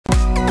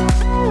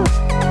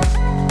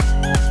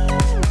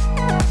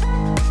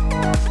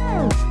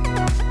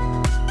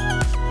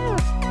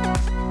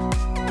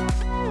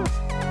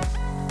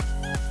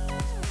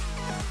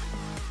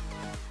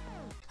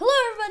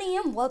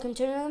welcome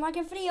to another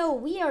Minecraft video.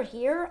 We are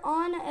here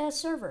on a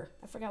server.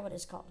 I forgot what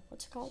it's called.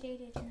 What's it called?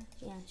 Shaded.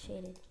 Yeah,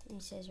 shaded.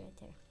 It says right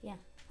there. Yeah.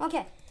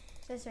 Okay.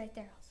 It says right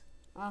there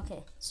also.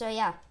 Okay. So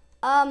yeah.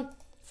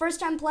 First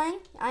time playing.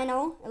 I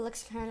know it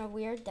looks kind of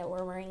weird that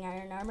we're wearing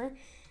iron armor.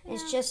 Yeah.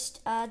 It's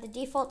just the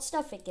default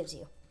stuff it gives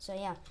you. So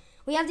yeah,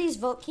 we have these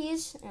vote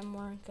keys, and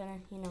we're gonna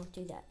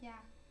do that. Yeah.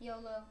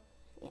 YOLO.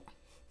 Yeah.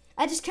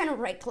 I just kind of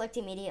right clicked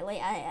immediately.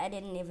 I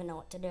didn't even know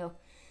what to do.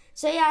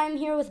 So yeah, I'm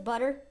here with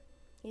Butter.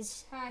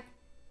 He's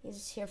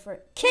here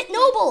for Kit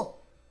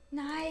Noble.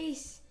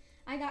 Nice.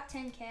 I got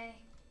 10K.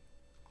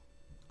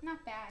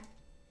 Not bad.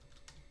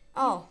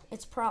 Oh,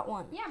 it's Prot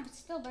 1. Yeah, but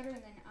still better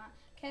than.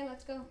 Okay,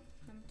 let's go.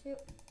 Number 2.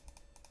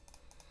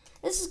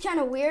 This is kind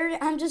of weird.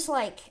 I'm just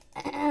like,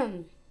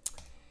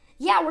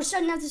 yeah, we're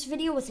starting out this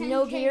video with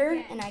no gear,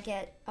 again. And I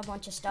get a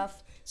bunch of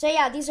stuff. So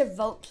yeah, these are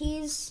vote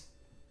keys.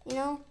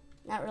 Not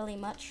really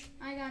much.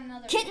 I got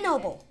another. Kit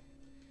Noble.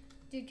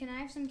 Dude, can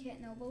I have some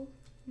Kit Noble?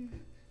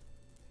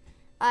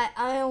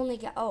 I only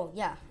got. Oh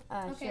yeah.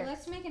 Okay, here.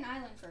 Let's make an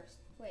island first.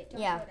 Wait, don't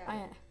yeah. go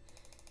down.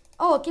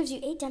 Oh, it gives you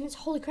 8 diamonds.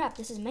 Holy crap,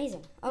 this is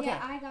amazing. Okay. Yeah,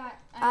 I got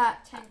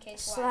 10K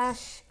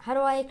slash. How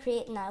do I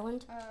create an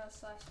island?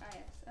 Slash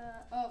is.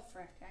 Oh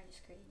frick, I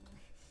just created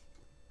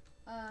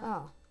one.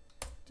 Oh.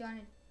 Do you want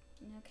to?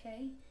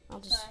 Okay.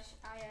 I'll just. Slash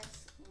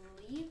is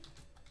leave.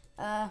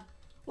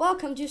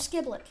 Welcome to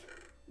Skyblock.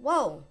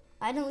 Whoa,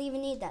 I don't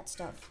even need that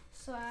stuff.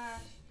 Do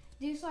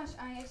slash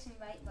is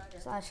invite butter.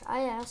 Slash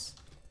is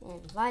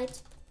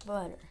invite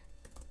butter.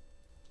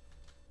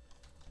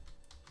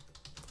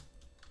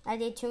 I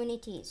did too many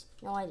T's.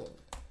 No, I didn't.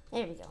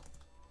 There we go.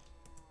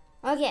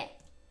 Okay,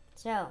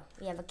 so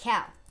we have a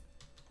cow.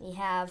 We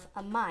have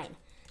a mine.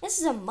 This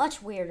is a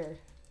much weirder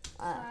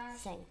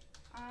thing.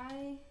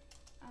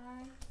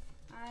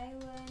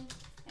 Island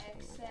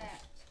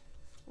accept.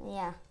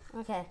 Yeah.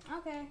 Okay.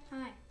 Okay.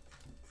 Hi.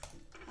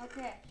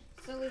 Okay.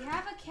 So we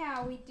have a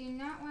cow. We do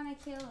not want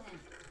to kill him.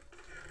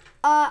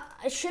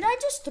 Should I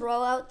just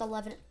throw out the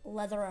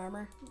leather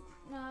armor?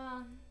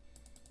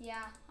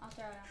 Yeah, I'll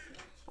throw it out.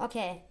 Yeah.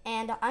 Okay,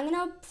 and I'm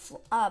gonna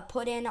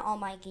put in all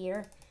my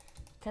gear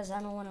because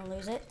I don't want to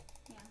lose it.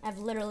 Yeah. I have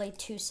literally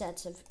 2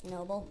 sets of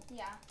noble.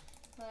 Yeah,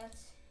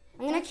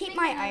 I'm gonna keep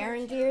my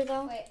iron gear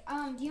though. Wait,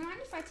 do you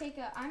mind if I take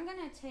I'm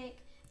gonna take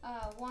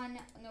 1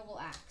 noble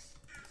axe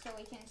so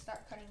we can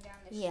start cutting down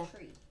this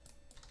tree.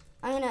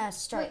 I'm gonna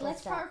start. Wait,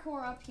 let's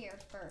parkour up here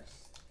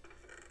first.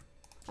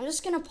 I'm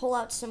just gonna pull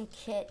out some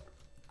kit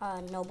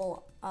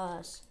noble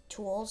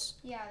tools.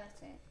 Yeah,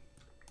 that's it.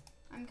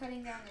 I'm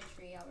cutting down the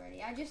tree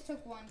already. I just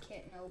took 1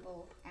 kit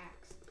noble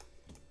axe.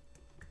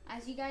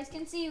 As you guys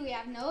can see, we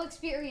have no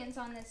experience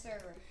on this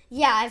server.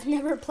 Yeah, I've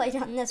never played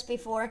on this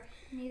before.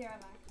 Neither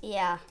have I.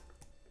 Yeah.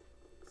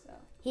 So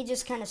he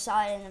just kind of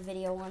saw it in a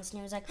video once, and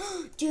he was like,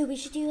 oh, "Dude, we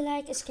should do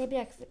like a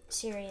Skyblock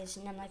series."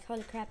 And I'm like,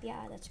 "Holy crap,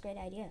 yeah, that's a great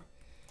idea."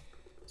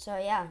 So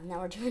yeah, now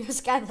we're doing a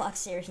Skyblock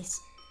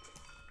series.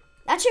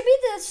 That should be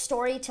the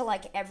story to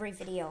like every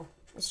video.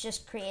 It's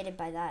just created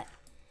by that.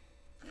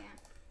 Yeah.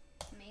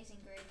 Amazing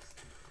Grace.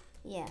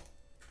 Yeah.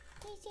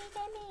 This is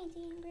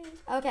amazing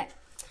Grace. Okay.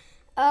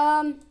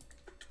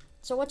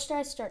 So what should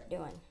I start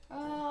doing?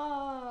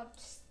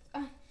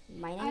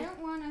 Mining? I don't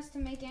want us to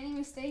make any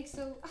mistakes,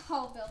 so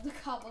I'll build a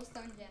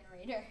cobblestone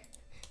generator.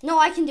 No,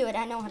 I can do it.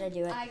 I know how to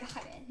do it. I got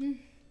it. I'm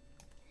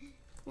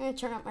gonna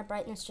turn up my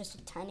brightness just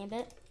a tiny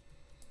bit.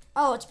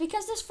 Oh, it's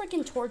because this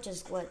freaking torch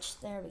is glitched.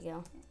 There we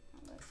go.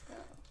 Let's go.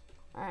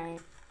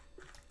 Alright.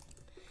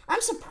 I'm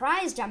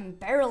surprised I'm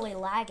barely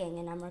lagging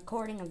and I'm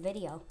recording a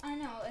video. I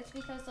know, it's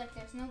because like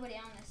there's nobody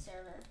on this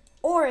server.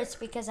 Or it's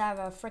because I have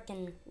a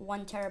freaking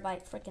 1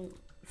 terabyte frick. Yeah,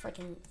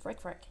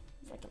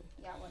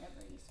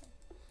 whatever you said.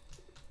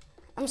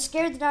 I'm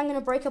scared that I'm gonna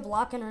break a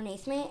block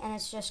underneath me and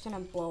it's just gonna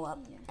blow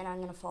up and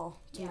I'm gonna fall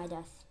to my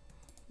death.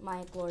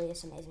 My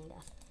glorious, amazing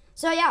death.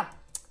 So yeah.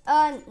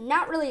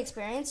 Not really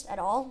experienced at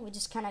all. We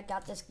just kind of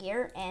got this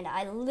gear, and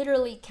I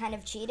literally kind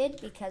of cheated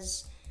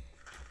because.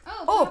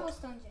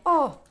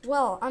 Oh,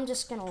 well, I'm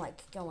just gonna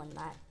like go in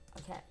that.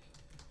 Okay.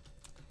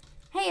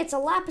 Hey, it's a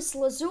lapis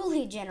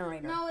lazuli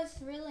generator. No, it's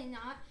really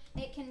not.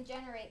 It can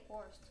generate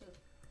ores too.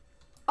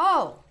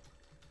 Oh.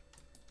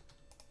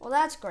 Well,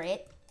 that's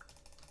great.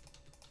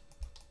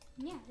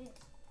 Yeah, it is.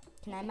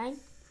 Can I mine?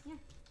 Yeah.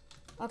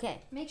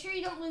 Okay. Make sure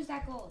you don't lose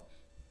that gold.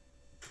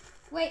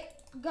 Wait.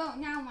 Go,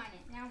 now mine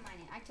it,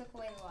 I took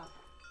away the lava.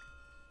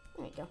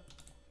 There you go.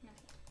 Okay.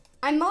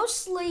 I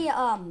mostly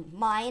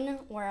mine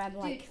where I'm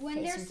like Dude,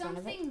 when there's front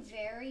of it. something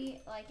very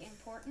like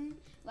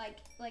important, like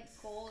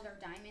gold or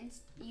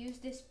diamonds, use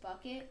this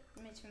bucket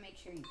to make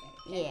sure you get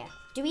it. Okay? Yeah.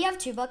 Do we have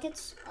 2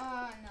 buckets?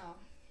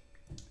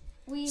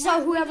 No.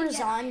 So whoever's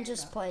on,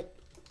 just put.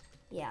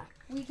 Yeah.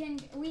 We can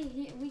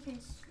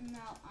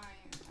smelt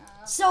iron.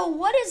 So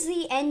what is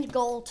the end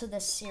goal to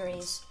this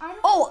series?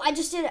 I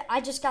just did it.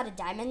 I just got a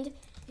diamond.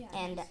 Yeah,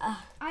 and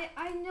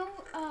I know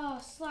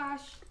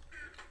slash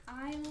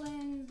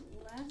island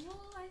level.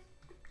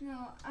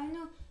 I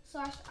know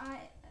slash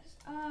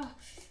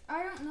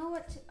I don't know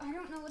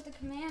what the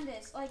command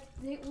is. Like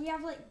we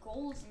have like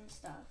goals and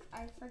stuff.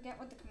 I forget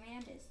what the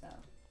command is though.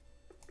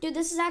 Dude,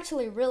 this is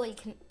actually really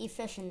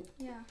efficient.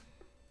 Yeah.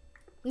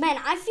 Man,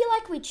 I feel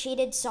like we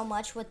cheated so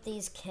much with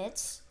these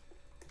kits.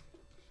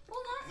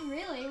 Well, not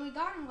really. We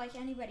got them like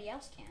anybody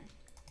else can.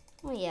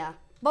 Well, yeah.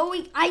 But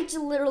I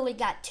literally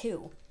got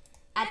 2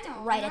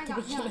 right at the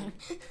beginning.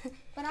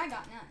 But I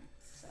got none,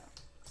 so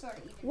sort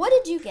of even. What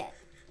did you get?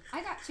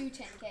 I got 2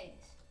 10Ks.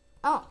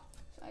 Oh.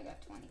 So I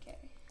got 20K.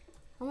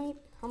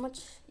 How much?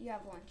 You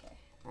have 1K.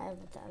 I have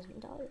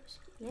 $1,000.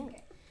 Yeah.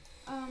 Okay.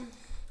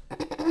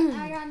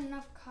 I got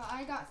enough.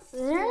 I got. Is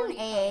there an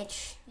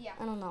AH? Yeah.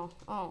 I don't know.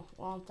 Oh,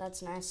 well,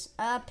 that's nice.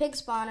 Pig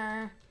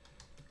spawner,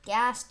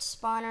 gassed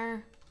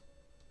spawner.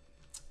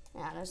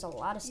 Yeah, there's a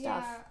lot of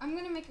stuff. Yeah, I'm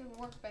gonna make a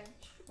workbench,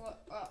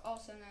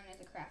 also known as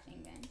a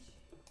crafting bench.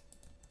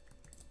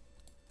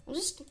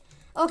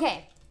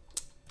 Okay.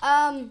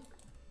 I'm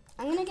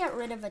gonna get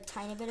rid of a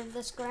tiny bit of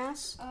this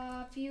grass.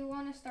 If you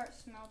want to start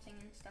smelting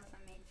and stuff, I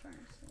made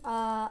furnaces.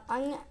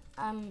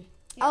 Yeah.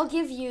 I'll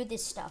give you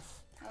this stuff.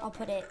 Okay. I'll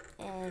put it.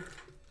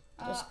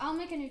 I'll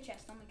make a new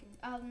chest.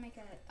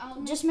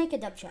 Just make a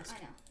dub chest. I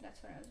know. That's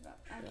what I was about.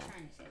 I was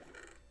trying to say that.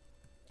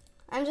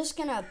 I'm just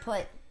gonna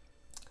put.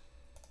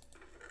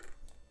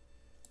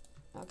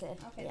 Okay.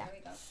 Okay. Yeah. There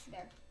we go.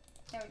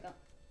 There we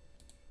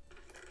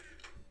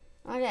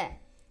go. Okay.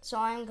 So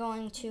I'm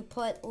going to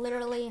put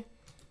literally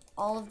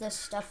all of this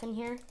stuff in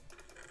here.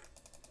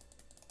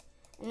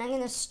 And I'm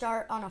going to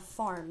start on a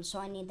farm, so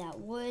I need that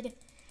wood.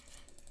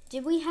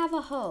 Did we have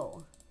a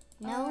hoe?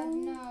 No?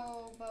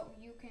 No, but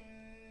you can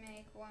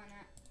make one.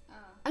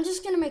 I'm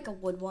just going to make a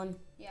wood one.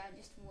 Yeah,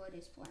 just wood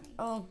is plenty.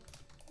 Oh,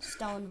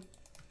 stone.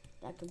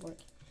 That could work.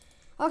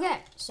 Okay,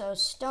 so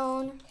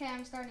stone. Okay,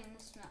 I'm starting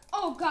to smell.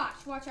 Oh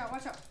gosh, watch out,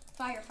 watch out.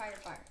 Fire.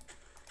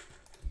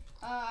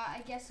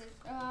 I guess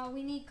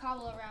we need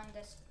cobble around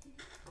this.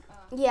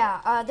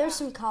 There's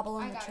some cobble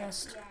in the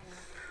chest. Yeah,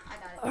 I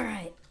got it.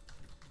 Alright.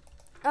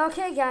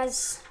 Okay,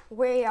 guys.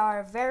 We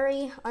are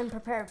very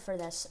unprepared for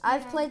this. Yeah.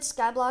 I've played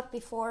Skyblock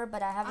before,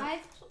 but I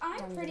haven't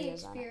I'm pretty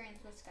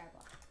experienced with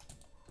Skyblock.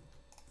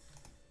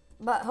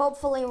 But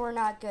hopefully we're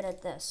not good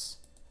at this.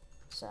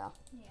 So.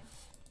 Yeah.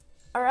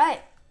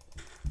 Alright.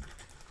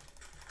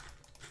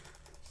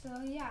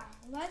 So, yeah.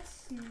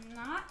 Let's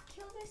not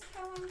kill this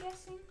cow, I'm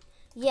guessing.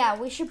 Yeah,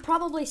 we should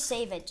probably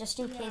save it just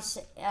in case.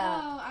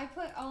 I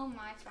put all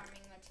my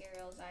farming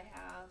materials I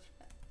have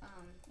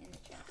in the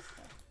chest.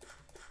 So.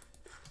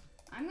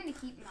 I'm gonna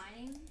keep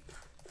mining.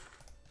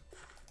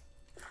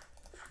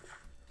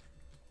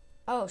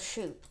 Oh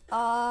shoot!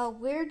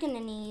 We're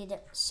gonna need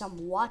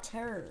some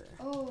water.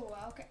 Oh,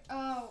 okay.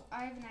 Oh,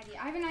 I have an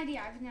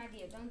idea.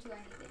 Don't do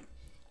anything.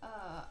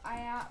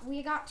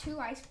 We got 2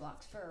 ice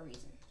blocks for a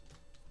reason.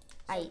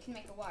 So we can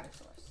make a water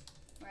source,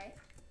 right?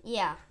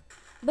 Yeah.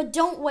 But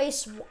don't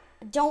waste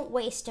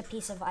a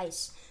piece of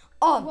ice.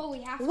 Oh, well,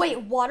 we have to.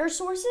 Wait, water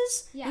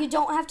sources? Yeah. You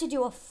don't have to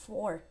do a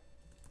 4.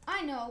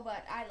 I know,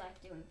 but I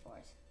like doing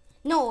 4s.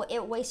 No,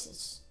 it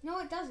wastes. No,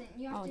 it doesn't.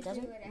 You have to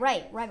do it.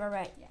 Right.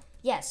 Yeah.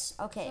 Yes.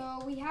 Okay.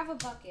 So we have a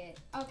bucket.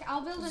 Okay,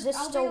 I'll build. Does this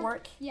still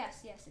work?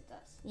 Yes, it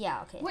does.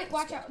 Yeah. Okay. Wait,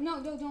 watch out!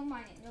 No, don't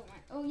mine it. Don't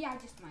mine. Oh yeah,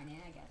 just mine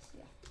it. I guess.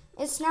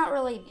 Yeah. It's not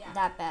really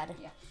that bad.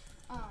 Yeah.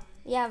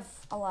 You have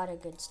a lot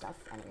of good stuff,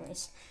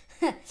 anyways.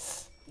 Yeah.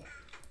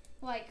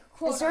 Like.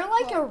 Is there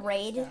like a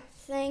raid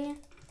thing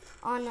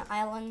on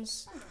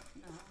islands? I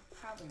don't know.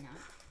 Probably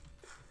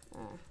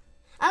not.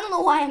 I don't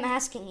know why I'm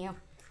asking you.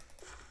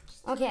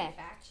 Okay.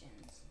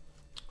 Factions.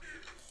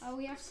 Oh,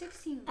 we have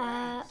 16.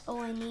 I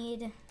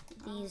need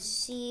these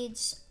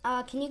seeds.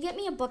 Can you get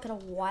me a bucket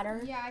of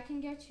water? Yeah, I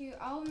can get you.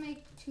 I'll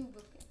make 2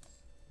 buckets.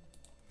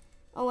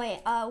 Oh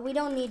wait, we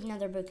don't need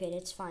another bucket.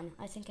 It's fine.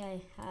 I think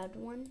I had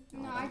one.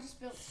 No, I just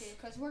built 2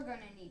 because we're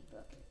gonna need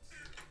buckets.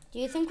 Do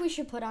you think we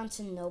should put on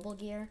some noble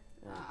gear?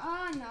 No,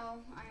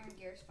 iron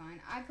gear's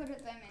fine. I put them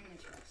in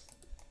the chest.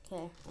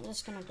 Okay, I'm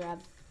just gonna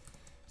grab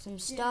some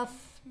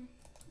stuff.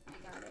 I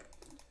got it.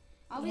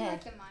 I'll be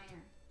like the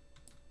miner.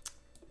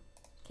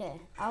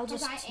 Okay, I'll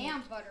just. Because I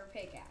am butter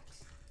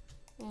pickaxe.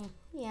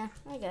 Yeah,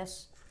 I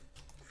guess.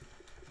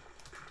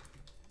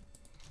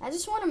 I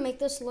just want to make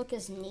this look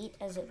as neat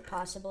as it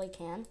possibly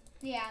can.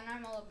 Yeah, and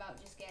I'm all about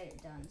just get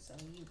it done, so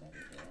you better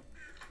do it.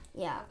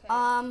 Yeah.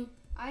 Okay.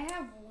 I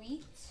have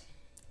wheat.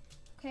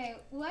 Okay,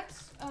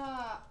 let's.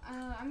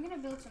 I'm gonna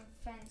build some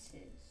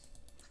fences.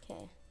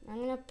 Okay, I'm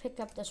gonna pick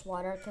up this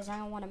water because I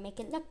don't want to make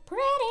it look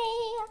pretty.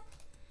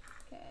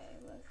 Okay,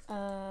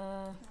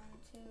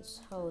 let's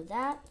hoe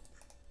that.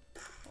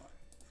 4.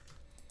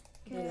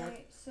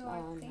 Okay, so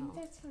I think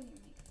that's how you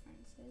make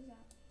fences.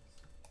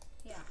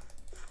 Yeah.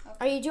 Okay.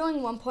 Are you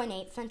doing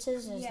 1.8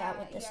 fences? Is that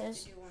what this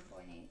is? Yeah, you have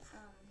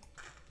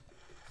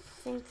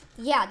to do 1.8.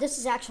 Yeah, this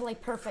is actually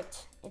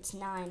perfect. It's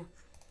 9.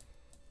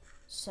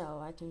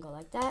 So I can go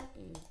like that,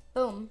 and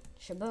boom,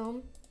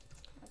 shaboom.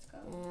 Let's go.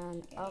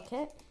 And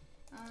okay. Okay.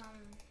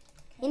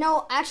 You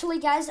know, actually,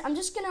 guys, I'm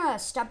just gonna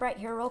stop right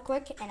here real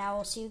quick, and I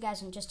will see you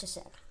guys in just a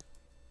sec.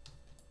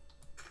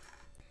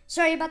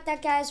 Sorry about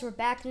that, guys. We're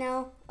back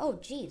now. Oh,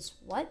 geez,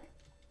 what?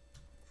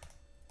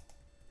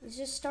 It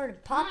just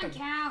started Come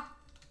popping. on,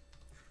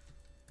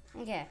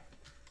 cow. Okay.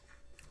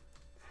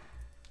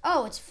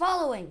 Oh, it's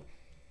following.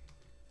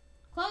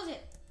 Close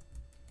it.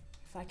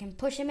 If I can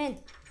push him in.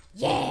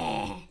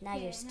 Yeah! Now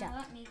you're stuck. Now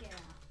let me get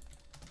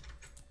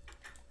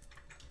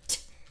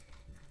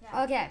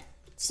out. Okay.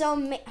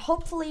 So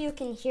hopefully you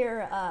can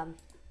hear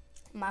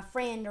my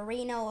friend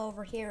Reno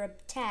over here a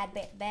tad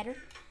bit better.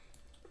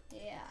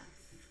 Yeah.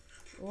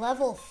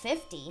 Level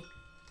 50.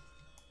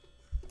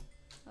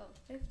 Oh,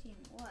 15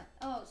 what?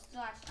 Oh,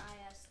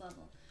 /IS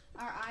level.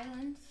 Our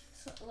island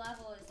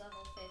level is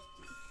level 50.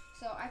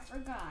 So I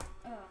forgot.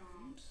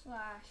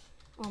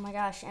 Oh my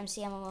gosh,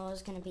 MCMMO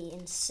is gonna be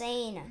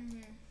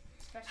insane.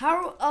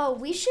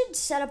 Mm-hmm. We should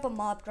set up a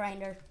mob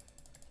grinder.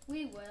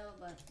 We will,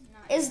 but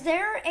not Is yet.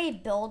 there a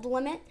build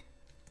limit?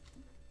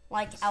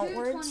 Like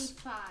outwards?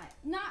 225.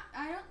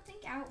 I don't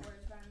think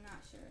outwards, but I'm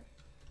not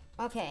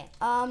sure. Okay,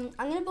 I'm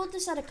gonna build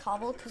this out of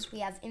cobble because we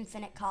have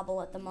infinite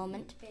cobble at the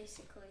moment.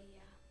 Basically,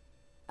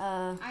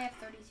 yeah. I have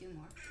 32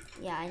 more.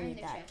 Yeah, I need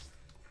the that. Chest.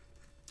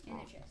 In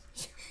the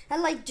chest. I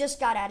like just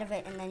got out of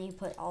it and then you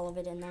put all of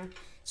it in there.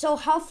 So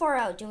how far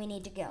out do we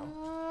need to go?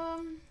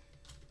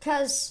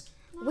 Because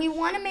we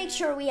want to make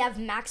sure we have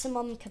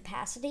maximum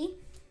capacity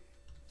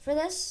for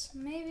this.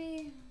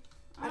 Maybe,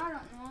 I don't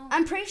know.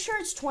 I'm pretty sure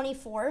it's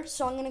 24,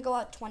 so I'm going to go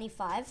out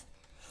 25.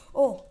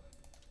 Oh,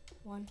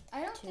 1,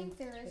 I don't 2, think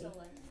there is 3, a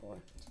limit, 4,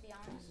 to be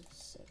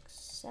honest. 5, 6,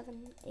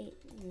 7, 8,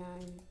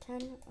 9,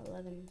 10,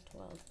 11,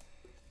 12,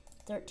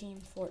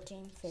 13,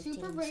 14, 15,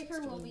 Super Breaker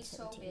 16, will be 17,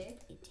 so big.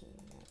 18,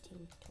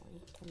 19,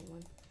 20,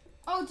 21,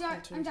 Oh,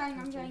 22, I'm dying.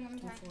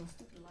 24,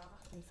 Stupid lava.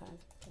 25,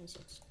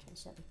 26,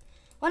 27.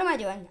 What am I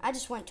doing? I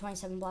just went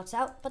 27 blocks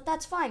out, but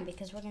that's fine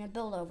because we're going to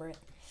build over it.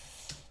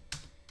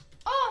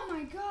 Oh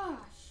my gosh,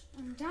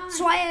 I'm dying.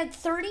 So I had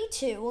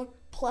 32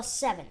 plus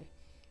 7.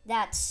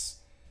 That's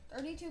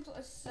 32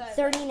 plus 7.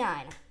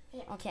 39.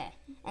 Yeah. Okay.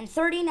 And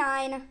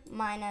 39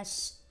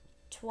 minus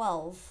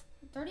 12.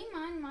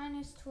 39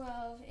 minus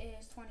 12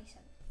 is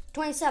 27.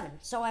 27.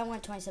 So I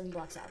went 27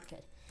 blocks out.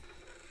 Good.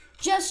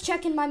 Just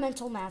checking my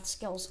mental math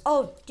skills.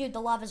 Oh, dude, the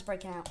lava's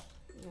breaking out.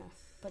 Yeah,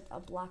 put a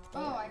block there.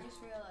 Oh, I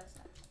just realized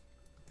that.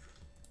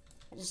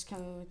 I just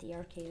come in with the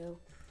RKO.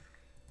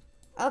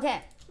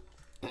 Okay.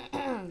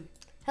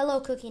 Hello,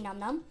 Cookie Nom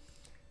Nom.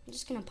 I'm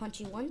just gonna punch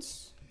you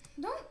once.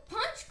 Don't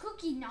punch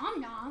Cookie Nom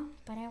Nom.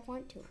 But I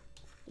want to.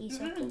 He's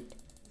so good.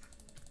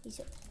 He's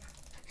so...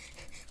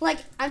 Like,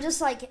 I'm just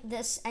like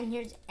this, and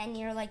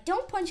you're like,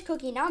 don't punch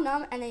Cookie Nom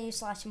Nom, and then you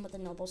slash him with a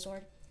noble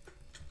sword.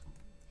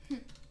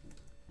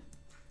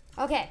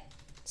 Okay,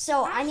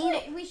 so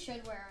Actually, we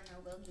should wear our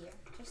noble gear,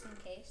 just in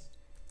case.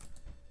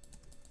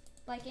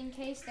 Like, in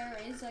case there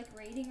is, like,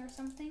 raiding or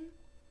something.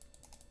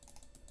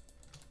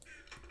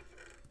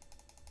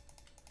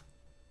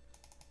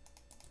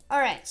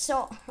 Alright,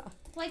 so...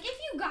 Like, if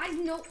you guys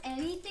know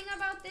anything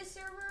about this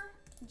server,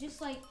 just,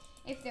 like,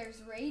 if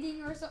there's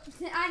raiding or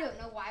something, I don't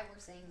know why we're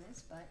saying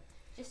this, but...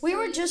 just we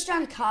were just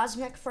on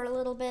Cosmic for a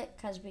little bit,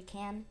 because we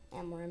can,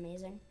 and we're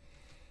amazing.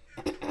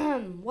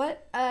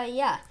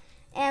 Yeah.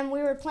 And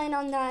we were playing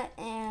on that,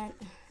 and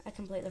I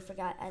completely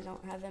forgot I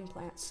don't have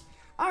implants.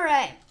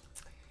 Alright.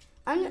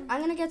 I'm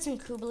gonna get some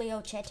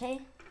Kublio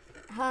Chete.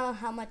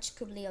 How much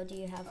Kublio do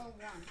you have? Oh,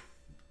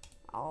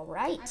 1.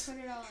 Alright. I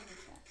put it all in the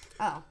chest.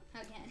 Oh.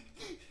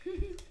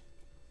 Again.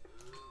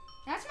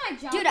 That's my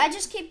job. Dude, I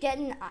just keep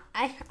getting...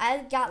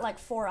 I got like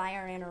 4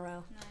 iron in a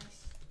row.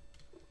 Nice.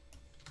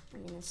 I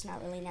mean, it's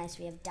not really nice.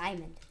 We have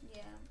diamond.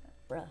 Yeah.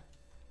 Bruh.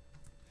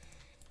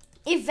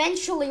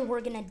 Eventually,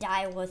 we're gonna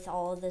die with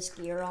all of this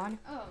gear on.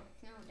 Oh,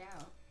 no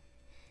doubt.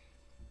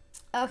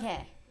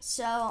 Okay,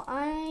 so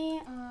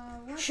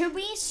What? should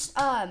we,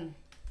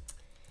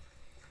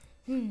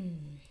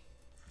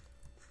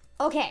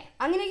 Okay,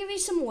 I'm gonna give you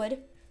some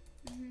wood,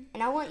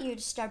 and I want you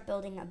to start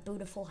building a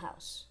beautiful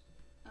house.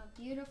 A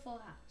beautiful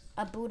house.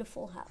 A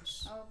beautiful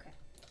house. Okay.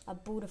 A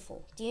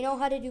beautiful. Do you know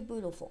how to do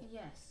beautiful?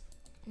 Yes.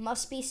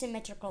 Must be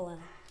symmetrical.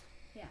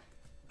 Yeah.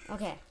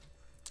 Okay.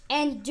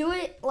 And do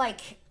it,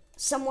 like,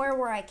 somewhere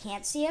where I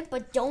can't see it,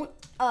 but don't,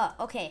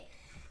 okay.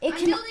 I'm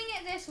building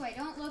it this way.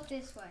 Don't look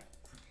this way.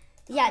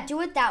 Yeah, do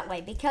it that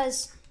way,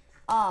 because,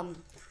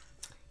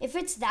 if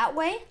it's that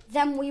way,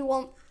 then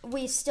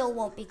we still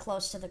won't be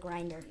close to the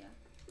grinder. Yeah.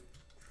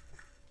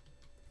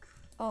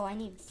 Oh, I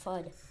need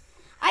FUD.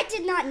 I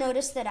did not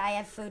notice that I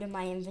have food in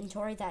my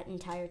inventory that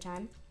entire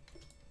time.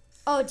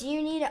 Oh, do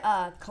you need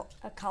a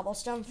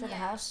cobblestone for the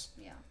house?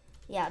 Yeah.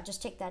 Yeah,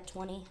 just take that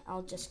 20.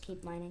 I'll just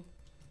keep mining.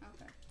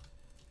 Okay.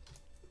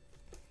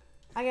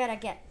 I gotta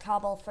get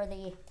cobble for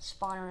the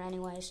spawner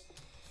anyways.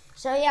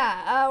 So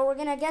yeah, we're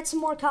gonna get some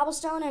more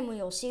cobblestone and we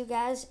will see you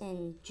guys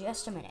in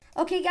just a minute.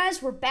 Okay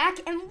guys, we're back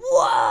and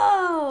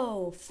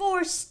whoa!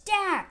 4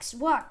 stacks!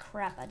 What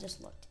crap, I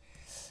just looked.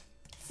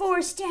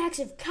 4 stacks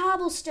of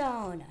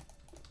cobblestone!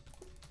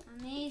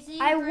 Amazing.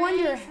 I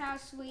wonder how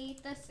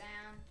sweet the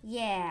sound.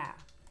 Yeah.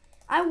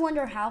 I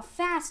wonder how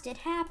fast it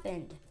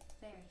happened.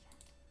 Very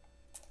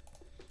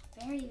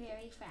fast. Very,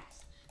 very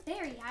fast.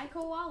 Very high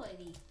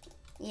quality.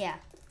 Yeah.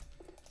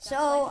 Just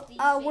So, like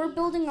these we're videos.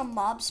 building a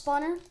mob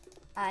spawner.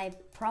 I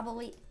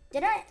probably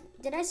did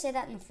I say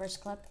that in the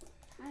first clip?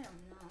 I don't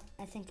know.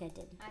 I think I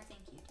did. I think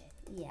you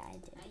did. Yeah, I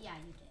did. Yeah,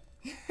 you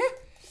did.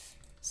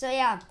 So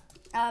yeah,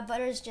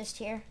 Butter's just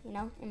here, you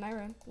know, in my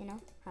room, you know.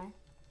 Hi.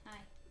 Hi.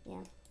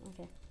 Yeah.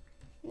 Okay.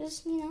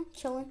 Just, you know,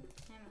 chilling.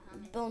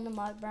 I'm Building the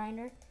mob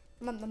grinder.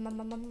 Mob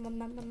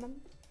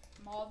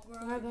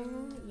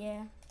grinder.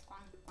 Yeah.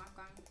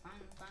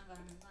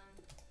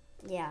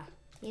 Yeah.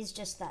 He's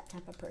just that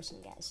type of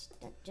person, guys.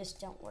 Just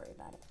don't worry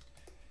about it.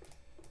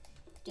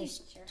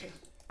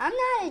 I'm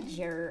not a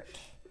jerk.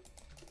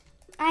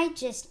 I'm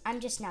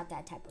just not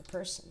that type of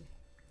person,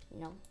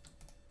 you know.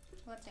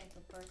 What type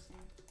of person?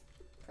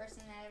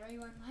 Person that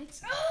everyone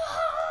likes?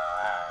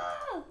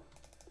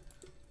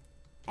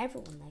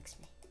 Everyone likes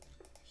me.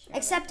 Sure.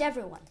 Except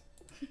everyone.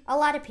 A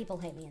lot of people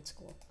hate me at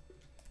school.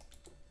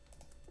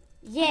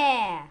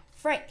 Yeah.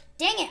 Frick.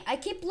 Dang it. I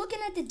keep looking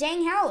at the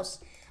dang house.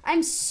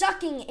 I'm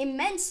sucking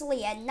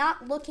immensely at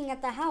not looking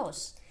at the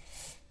house.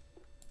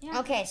 Yeah.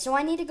 Okay, so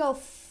I need to go...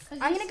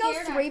 I'm going to go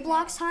 3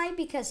 blocks high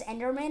because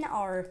Endermen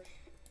are...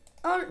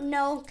 Oh,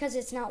 no, because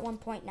it's not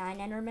 1.9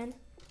 Endermen.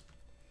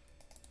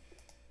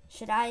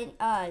 Should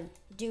I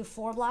do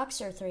 4 blocks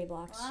or 3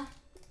 blocks? What?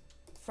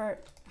 For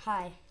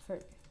high. For...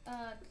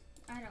 I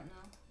don't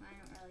know. I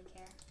don't really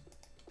care.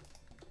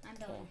 I'm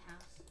building a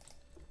house.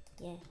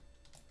 Yeah.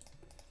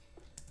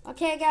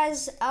 Okay,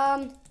 guys.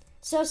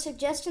 So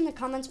suggest in the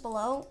comments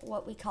below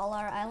what we call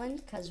our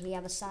island, because we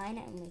have a sign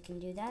and we can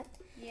do that.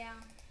 Yeah.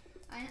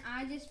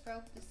 I just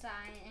broke the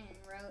sign and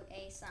wrote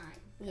a sign.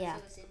 Yeah.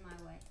 It was in my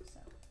way,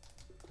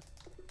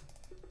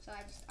 so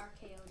I just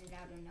RKO'd it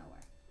out of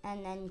nowhere.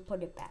 And then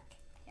put it back.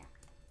 Yeah.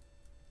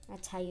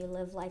 That's how you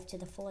live life to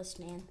the fullest,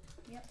 man.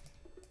 Yep.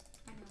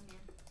 I know,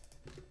 man.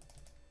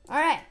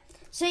 Alright.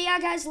 So yeah,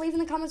 guys, leave in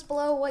the comments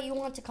below what you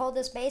want to call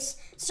this base.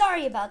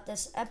 Sorry about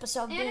this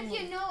episode being... And if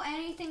you know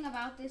anything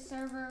about this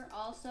server,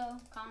 also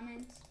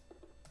comment.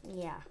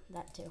 Yeah,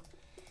 that too.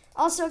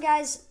 Also,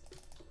 guys,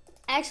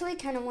 I actually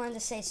kind of wanted to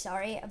say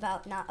sorry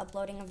about not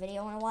uploading a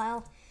video in a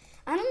while.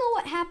 I don't know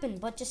what happened,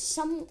 but just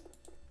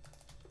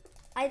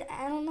I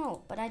don't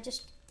know, but I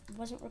just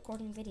wasn't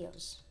recording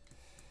videos.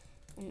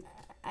 And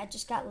I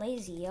just got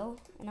lazy, yo.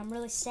 And I'm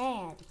really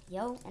sad,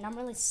 yo. And I'm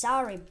really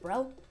sorry,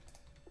 bro.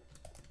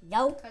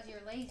 Yo. Because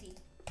you're lazy.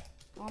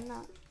 Well, I'm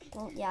not.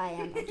 Well, yeah, I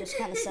am. I just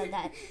kind of said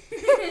that.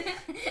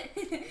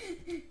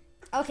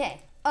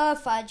 Okay.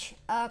 Fudge.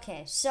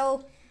 Okay,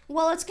 so,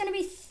 well, it's going to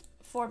be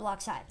 4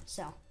 blocks high,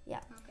 so,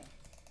 yeah. Okay.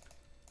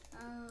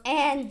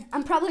 And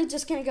I'm probably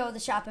just going to go to the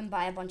shop and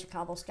buy a bunch of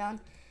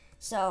cobblestone.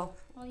 So,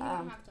 well, you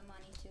don't have the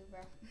money to, bro.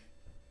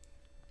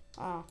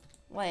 Oh,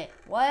 wait,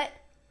 what?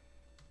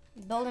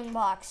 Building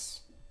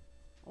blocks.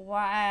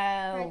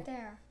 Wow. Right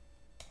there.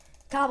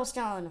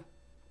 Cobblestone.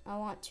 I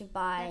want to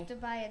buy. You have to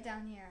buy it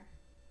down here.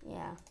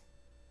 Yeah.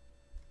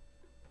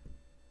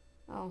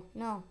 Oh,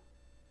 no.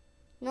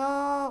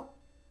 No.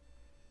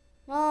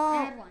 No.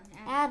 Add one.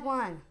 Add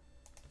one.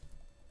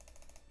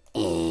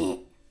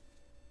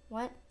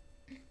 What?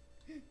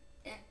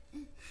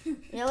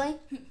 Really?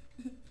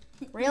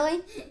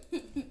 Really?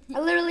 I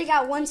literally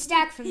got 1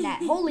 stack from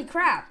that. Holy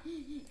crap.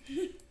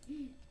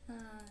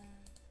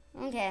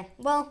 Okay.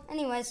 Well,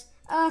 anyways.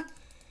 I'm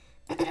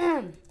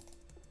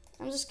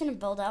just gonna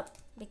build up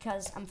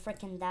because I'm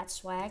freaking that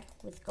swag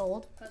with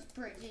gold. Because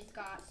Bridget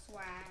got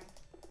swag.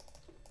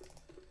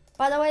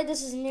 By the way,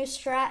 this is a new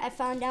strat I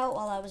found out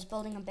while I was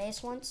building a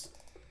base once.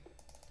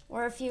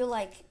 Where if you,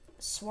 like,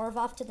 swerve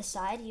off to the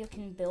side, you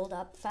can build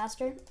up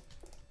faster.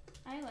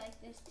 I like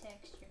this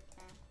texture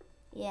pack.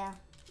 Yeah.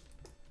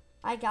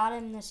 I got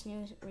him this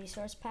new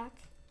resource pack.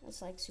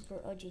 It's like super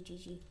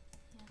OGGG.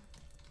 Yeah.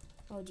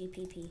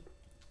 OGPP.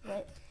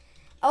 What?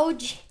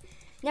 OG.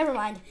 Never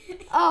mind.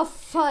 Oh,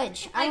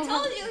 fudge. I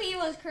told you he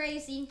was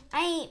crazy.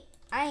 I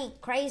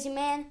ain't crazy,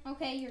 man.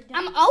 Okay, you're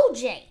done. I'm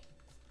OJ.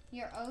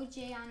 You're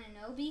OJ on an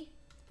Obi?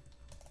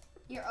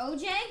 You're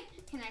OJ?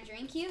 Can I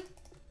drink you?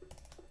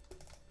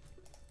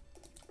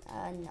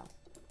 No.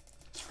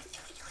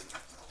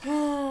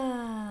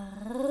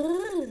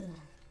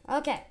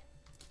 Okay.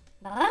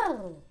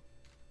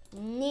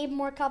 Need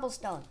more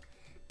cobblestone.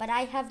 But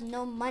I have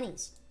no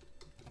monies.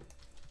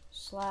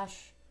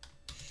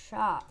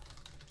 /shop.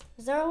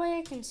 Is there a way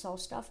I can sell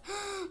stuff?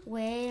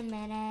 Wait a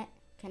minute.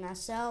 Can I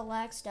sell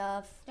like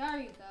stuff? There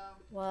you go.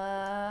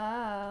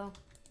 Whoa.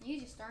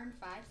 You just earned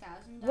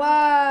 $5,000.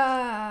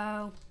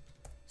 Whoa.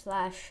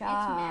 /shop. It's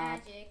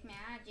magic,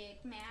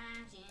 magic,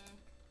 magic.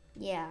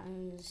 Yeah,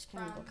 I'm just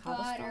gonna go From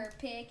cobblestone. Butter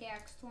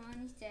Pickaxe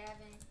 27.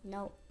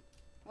 Nope.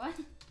 What?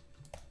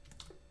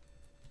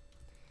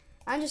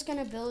 I'm just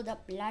gonna build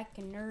up like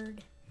a nerd.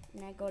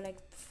 And I go like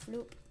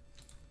floop.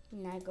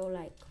 And I go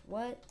like,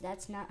 what?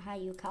 That's not how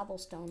you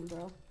cobblestone,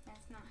 bro.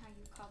 That's not how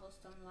you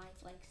cobblestone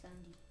life like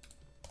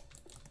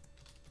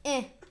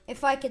Sunday.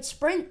 If I could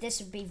sprint,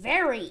 this would be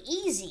very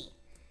easy.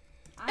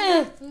 I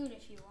have food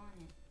if you want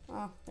it.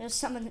 Oh, there's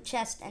some in the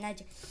chest, and I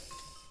just...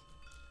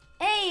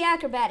 Hey,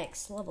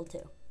 acrobatics, level 2.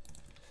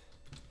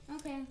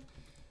 Okay,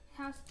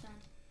 house done.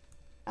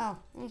 Oh,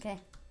 okay.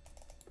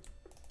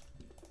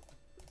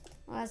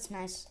 Well, that's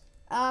nice.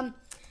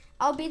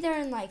 I'll be there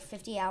in like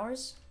 50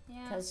 hours.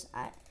 Yeah. Because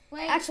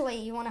Wait. actually,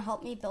 you want to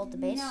help me build the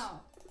base? No.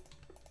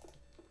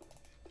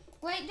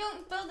 Wait,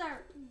 don't build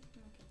our...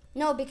 Okay.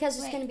 No, because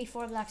it's going to be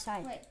 4 blocks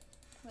high. Wait.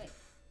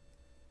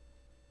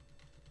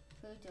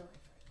 Food delivery.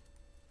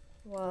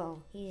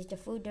 Whoa, he's the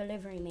food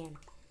delivery man.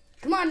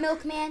 Come on,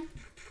 milkman.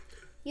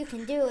 You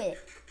can do it.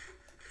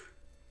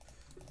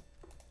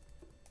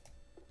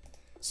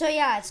 So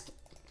yeah, it's...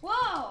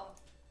 Whoa!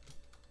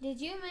 Did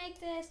you make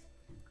this?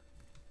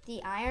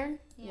 The iron?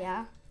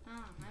 Yeah.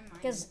 Oh, I'm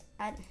Because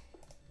I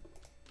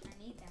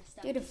need that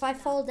stuff. Dude, if I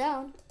fall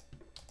down,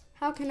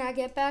 how can I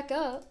get back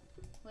up?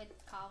 With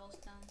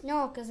cobblestone.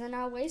 No, because then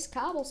I'll waste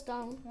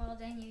cobblestone. Well,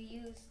 then you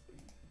use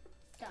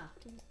stuff.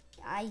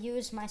 I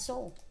use my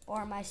soul,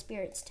 or my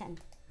spirit's 10.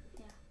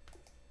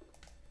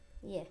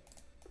 Yeah.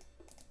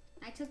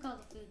 I took all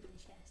the food in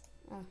the chest.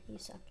 Oh, you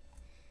suck.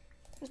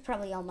 It was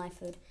probably all my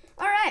food.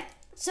 All right.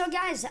 So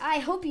guys, I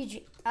hope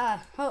you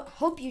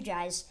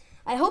guys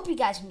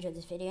enjoyed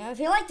this video. If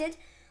you liked it,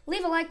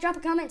 leave a like, drop a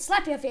comment,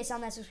 slap your face on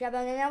that subscribe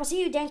button, and I will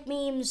see you dank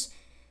memes.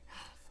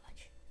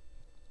 Fudge.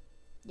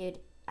 Dude,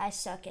 I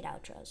suck at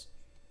outros.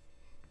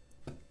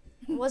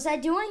 Was I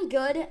doing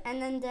good,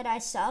 and then did I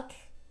suck?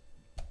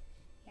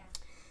 Yeah.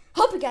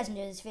 Hope you guys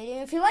enjoyed this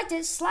video. If you liked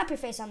it, slap your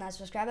face on that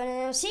subscribe button,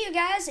 and I'll see you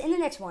guys in the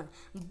next one.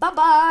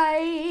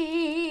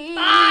 Bye-bye.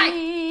 Bye.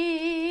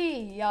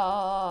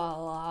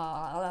 Y'all.